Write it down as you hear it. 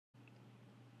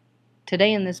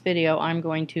Today in this video I'm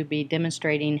going to be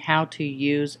demonstrating how to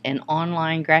use an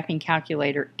online graphing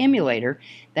calculator emulator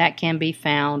that can be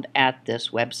found at this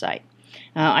website.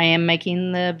 I am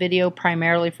making the video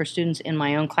primarily for students in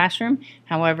my own classroom.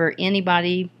 However,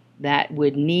 anybody that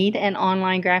would need an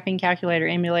online graphing calculator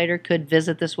emulator could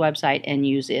visit this website and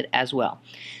use it as well.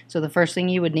 So the first thing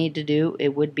you would need to do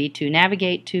would be to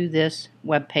navigate to this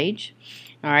web page.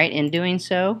 Alright, in doing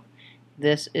so,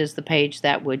 this is the page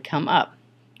that would come up.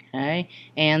 Okay,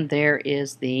 and there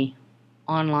is the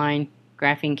online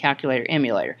graphing calculator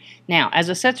emulator. Now, as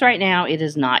it sits right now, it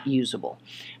is not usable.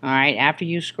 Alright, after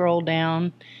you scroll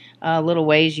down a little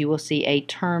ways, you will see a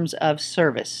terms of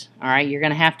service. Alright, you're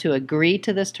going to have to agree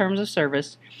to this terms of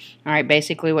service. Alright,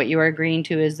 basically what you are agreeing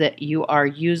to is that you are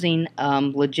using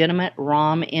legitimate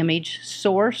ROM image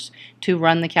source to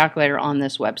run the calculator on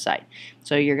this website.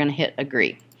 So you're going to hit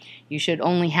agree. You should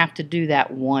only have to do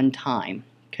that one time.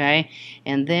 Okay,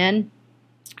 and then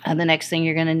the next thing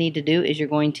you're going to need to do is you're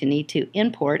going to need to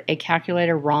import a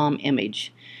calculator ROM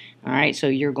image. Alright, so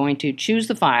you're going to choose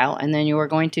the file and then you are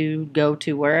going to go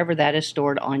to wherever that is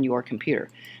stored on your computer.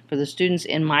 For the students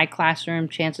in my classroom,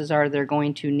 chances are they're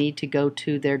going to need to go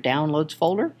to their downloads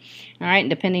folder. Alright, and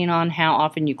depending on how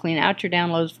often you clean out your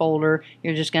downloads folder,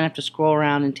 you're just going to have to scroll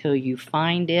around until you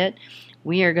find it.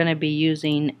 We are going to be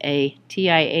using a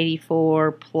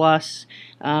TI-84 plus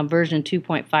version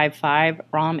 2.55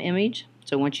 ROM image.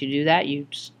 So once you do that, you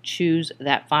choose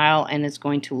that file and it's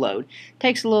going to load.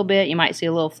 Takes a little bit. You might see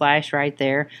a little flash right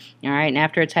there. Alright, and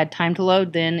after it's had time to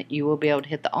load, then you will be able to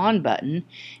hit the on button.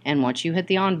 And once you hit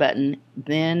the on button,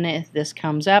 then this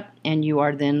comes up and you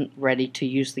are then ready to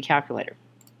use the calculator.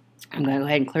 I'm going to go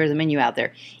ahead and clear the menu out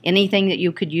there. Anything that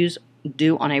you could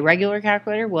do on a regular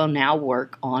calculator will now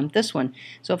work on this one.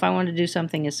 So if I wanted to do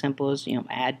something as simple as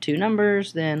add two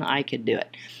numbers, then I could do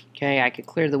it. Okay, I could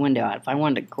clear the window out. If I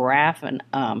wanted to graph an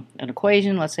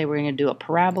equation, let's say we're going to do a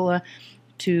parabola,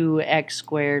 2x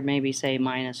squared, maybe say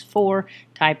minus 4,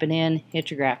 type it in, hit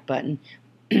your graph button,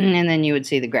 and then you would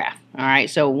see the graph.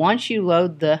 Alright, so once you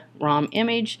load the ROM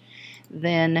image,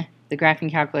 then the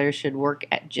graphing calculator should work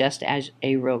just as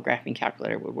a real graphing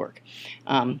calculator would work.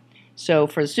 So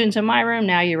for the students in my room,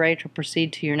 now you're ready to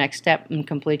proceed to your next step and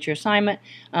complete your assignment.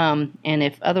 And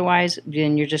if otherwise,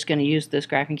 then you're just going to use this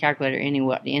graphing calculator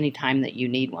any time that you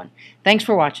need one. Thanks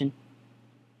for watching.